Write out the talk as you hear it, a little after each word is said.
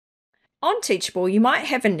on Teachable, you might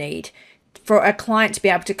have a need for a client to be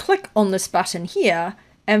able to click on this button here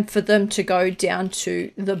and for them to go down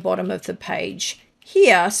to the bottom of the page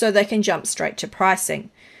here so they can jump straight to pricing.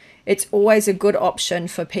 It's always a good option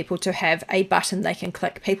for people to have a button they can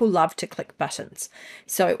click. People love to click buttons.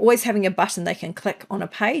 So always having a button they can click on a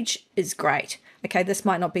page is great. Okay, this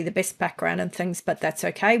might not be the best background and things, but that's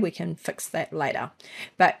okay. We can fix that later.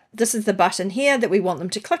 But this is the button here that we want them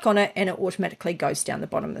to click on it, and it automatically goes down the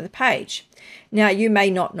bottom of the page. Now, you may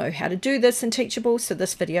not know how to do this in Teachable, so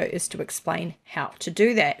this video is to explain how to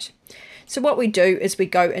do that. So what we do is we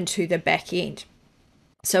go into the back end.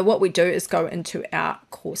 So what we do is go into our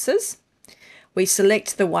courses. We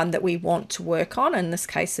select the one that we want to work on. In this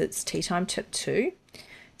case, it's Tea Time Tip 2.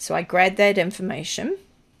 So I grab that information.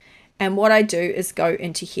 And what I do is go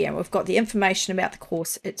into here. We've got the information about the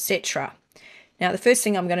course, etc. Now, the first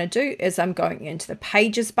thing I'm going to do is I'm going into the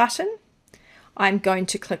Pages button. I'm going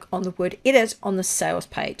to click on the word Edit on the sales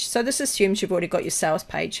page. So this assumes you've already got your sales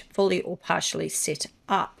page fully or partially set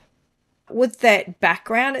up. With that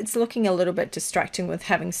background, it's looking a little bit distracting with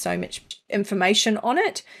having so much information on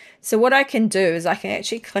it. So what I can do is I can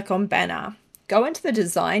actually click on Banner, go into the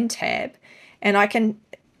Design tab, and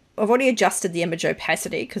I've already adjusted the image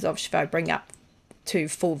opacity because obviously if I bring up to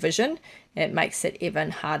full vision, it makes it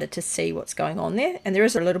even harder to see what's going on there. And there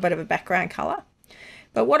is a little bit of a background color.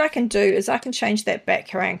 But what I can do is I can change that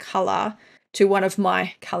background color to one of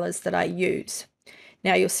my colors that I use.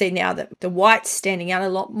 Now you'll see now that the white's standing out a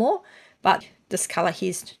lot more, but this color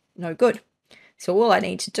here's no good. So all I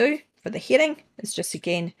need to do for the heading is just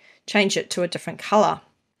again change it to a different color.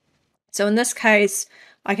 So in this case,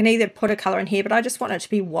 I can either put a color in here, but I just want it to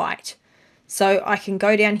be white. So I can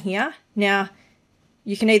go down here. Now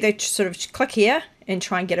you can either sort of click here and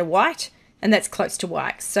try and get a white, and that's close to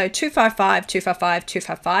white. So 255, 255,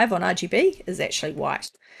 255 on RGB is actually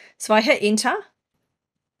white. So I hit enter.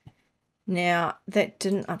 Now that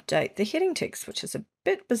didn't update the heading text, which is a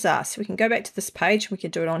bit bizarre. So we can go back to this page. We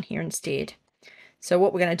can do it on here instead. So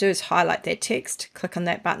what we're going to do is highlight that text, click on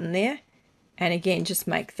that button there, and again, just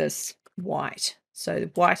make this white. So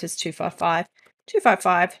the white is 255,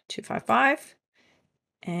 255, 255,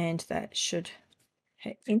 and that should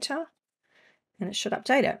hit enter, and it should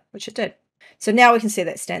update it, which it did. So now we can see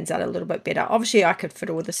that stands out a little bit better. Obviously, I could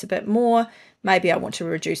fiddle with this a bit more. Maybe I want to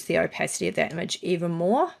reduce the opacity of that image even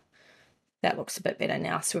more. That looks a bit better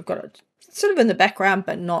now. So we've got it sort of in the background,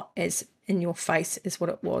 but not as in your face as what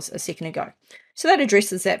it was a second ago. So that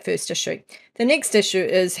addresses that first issue. The next issue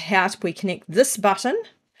is how do we connect this button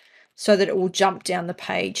so that it will jump down the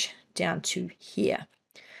page down to here.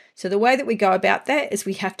 So the way that we go about that is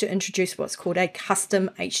we have to introduce what's called a custom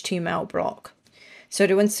HTML block. So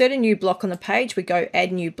to insert a new block on the page, we go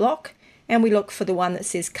add new block, and we look for the one that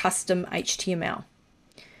says custom HTML.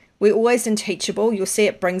 We always in Teachable, you'll see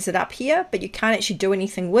it brings it up here, but you can't actually do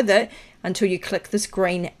anything with it until you click this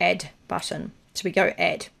green add button. So we go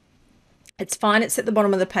add. It's fine, it's at the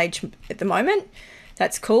bottom of the page at the moment.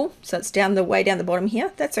 That's cool. So it's way down the bottom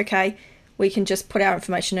here. That's okay. We can just put our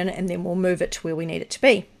information in it and then we'll move it to where we need it to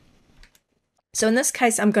be. So in this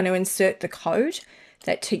case, I'm going to insert the code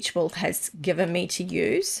that Teachable has given me to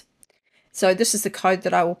use. So this is the code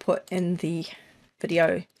that I will put in the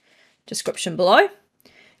video description below.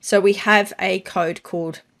 So we have a code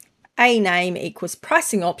called a name equals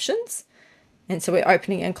pricing options. And so we're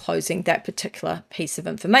opening and closing that particular piece of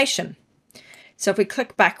information. So if we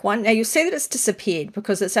click back one, now you'll see that it's disappeared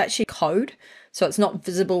because it's actually code. So it's not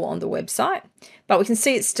visible on the website, but we can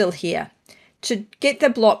see it's still here. To get the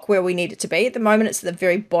block where we need it to be, at the moment it's at the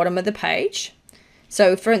very bottom of the page.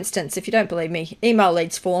 So for instance, if you don't believe me, email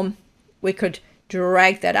leads form, we could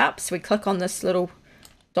drag that up. So we click on this little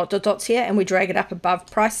dots here and we drag it up above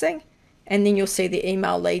pricing, and then you'll see the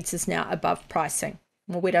email leads is now above pricing.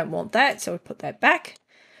 Well, we don't want that, so we put that back.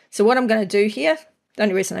 So what I'm going to do here, the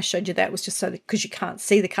only reason I showed you that was just so that because you can't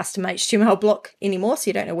see the custom HTML block anymore, so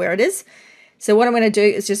you don't know where it is. So what I'm going to do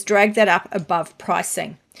is just drag that up above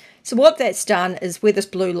pricing. So what that's done is where this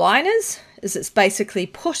blue line is it's basically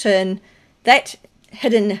put in that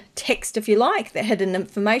hidden text, if you like, that hidden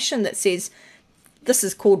information that says this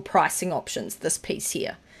is called pricing options, this piece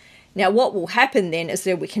here. Now what will happen then is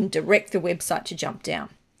that we can direct the website to jump down.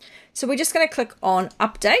 So we're just going to click on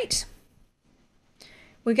update.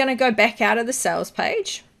 We're going to go back out of the sales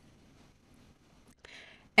page.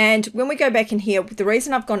 And when we go back in here, the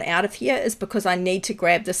reason I've gone out of here is because I need to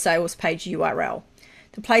grab the sales page URL.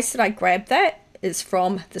 The place that I grab that is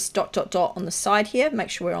from this dot on the side here. Make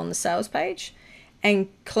sure we're on the sales page and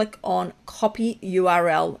click on copy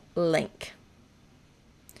URL link.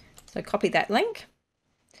 So copy that link.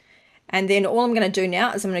 And then all I'm going to do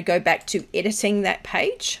now is I'm going to go back to editing that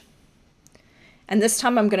page. And this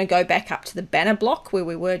time I'm going to go back up to the banner block where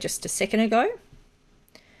we were just a second ago.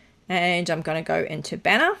 And I'm going to go into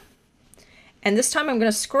banner. And this time I'm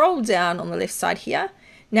going to scroll down on the left side here.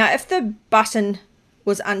 Now, if the button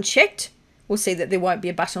was unchecked, we'll see that there won't be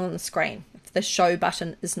a button on the screen if the show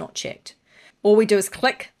button is not checked. All we do is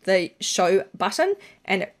click the show button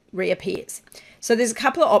and it reappears. So there's a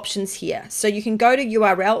couple of options here. So you can go to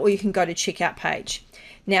URL or you can go to checkout page.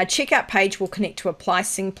 Now, checkout page will connect to a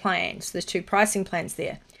pricing plan. So there's 2 pricing plans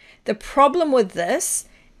there. The problem with this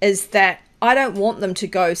is that I don't want them to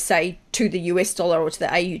go, say, to the US dollar or to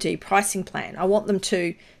the AUD pricing plan. I want them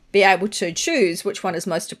to be able to choose which one is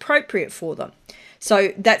most appropriate for them.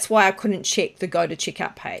 So that's why I couldn't check the go to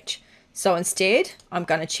checkout page. So instead, I'm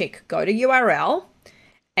going to check go to URL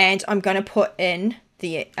and I'm going to put in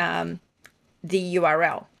the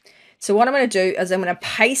URL. So what I'm going to do is I'm going to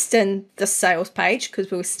paste in the sales page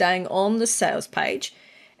because we were staying on the sales page.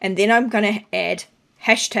 And then I'm going to add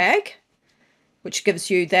hashtag, which gives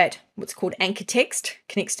you that what's called anchor text,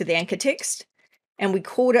 connects to the anchor text. And we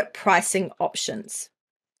called it pricing options.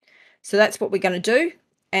 So that's what we're going to do.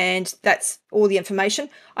 And that's all the information.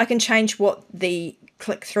 I can change what the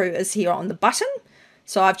click through is here on the button.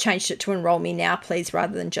 So I've changed it to enroll me now, please,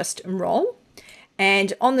 rather than just enroll.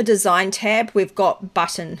 And on the design tab, we've got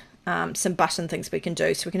button, some button things we can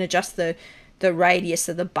do. So we can adjust the radius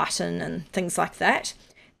of the button and things like that.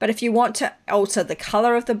 But if you want to alter the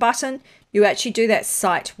color of the button, you actually do that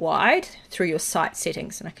site-wide through your site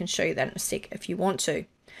settings. And I can show you that in a sec if you want to.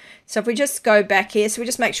 So if we just go back here, so we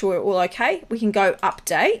just make sure we're all okay, we can go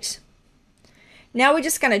update. Now we're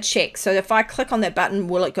just going to check. So if I click on that button,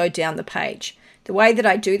 will it go down the page? The way that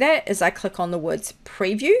I do that is I click on the words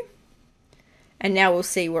preview. And now we'll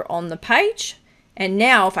see we're on the page. And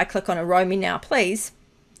now if I click on enroll me now, please,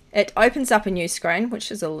 it opens up a new screen, which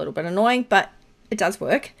is a little bit annoying, but it does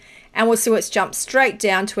work. And we'll see it's jumped straight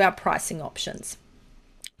down to our pricing options.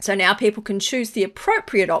 So now people can choose the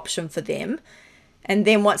appropriate option for them. And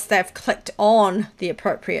then once they've clicked on the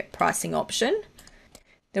appropriate pricing option,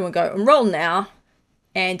 then we'll go enroll now,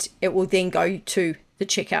 and it will then go to the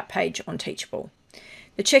checkout page on Teachable.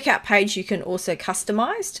 The checkout page you can also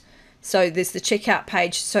customize. So there's the checkout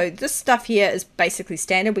page. So this stuff here is basically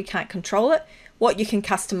standard. We can't control it. What you can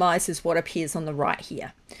customize is what appears on the right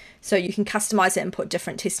here. So you can customize it and put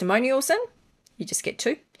different testimonials in. You just get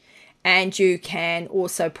 2. And you can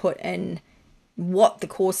also put in what the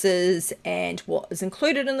course is and what is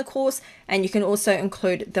included in the course, and you can also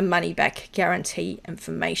include the money back guarantee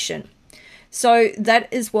information. So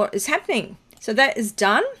that is what is happening. So that is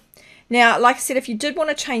done. Now, like I said, if you did want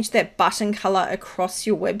to change that button color across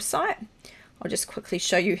your website, I'll just quickly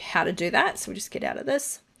show you how to do that. So we'll just get out of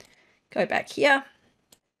this, go back here.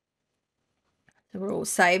 So we're all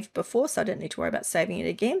saved before, so I don't need to worry about saving it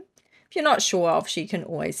again. If you're not sure, obviously you can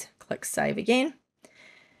always click save again.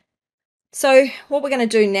 So what we're going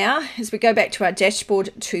to do now is we go back to our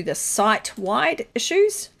dashboard to the site-wide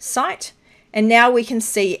issues site, and now we can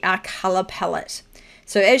see our color palette.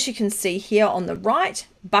 So as you can see here on the right,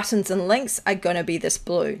 buttons and links are going to be this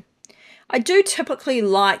blue. I do typically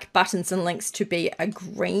like buttons and links to be a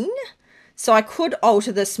green, so I could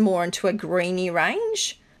alter this more into a greeny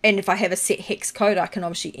range. And if I have a set hex code, I can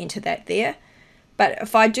obviously enter that there. But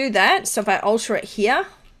if I do that, so if I alter it here,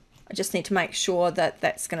 I just need to make sure that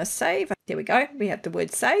that's going to save. There we go. We have the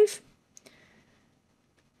word save.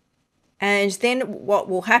 And then what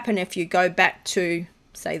will happen if you go back to,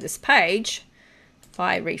 say, this page, if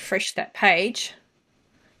I refresh that page,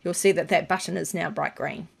 you'll see that that button is now bright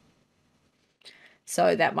green.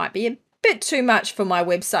 So that might be a bit too much for my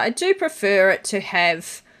website. I do prefer it to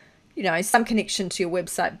have, you know, some connection to your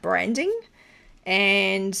website branding.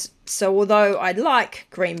 And so although I like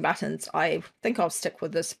green buttons, I think I'll stick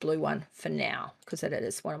with this blue one for now because it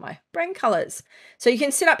is one of my brand colors. So you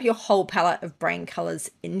can set up your whole palette of brand colors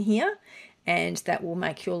in here, and that will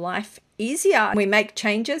make your life easier. When we make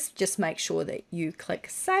changes, just make sure that you click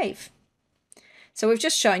save. So we've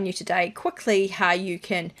just shown you today quickly how you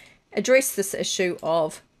can address this issue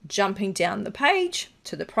of jumping down the page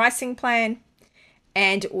to the pricing plan,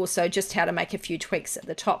 and also just how to make a few tweaks at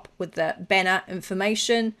the top with the banner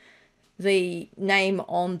information, the name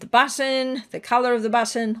on the button, the color of the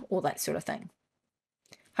button, all that sort of thing.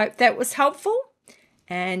 Hope that was helpful,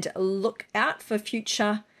 and look out for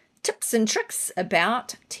future tips and tricks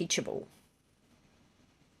about Teachable.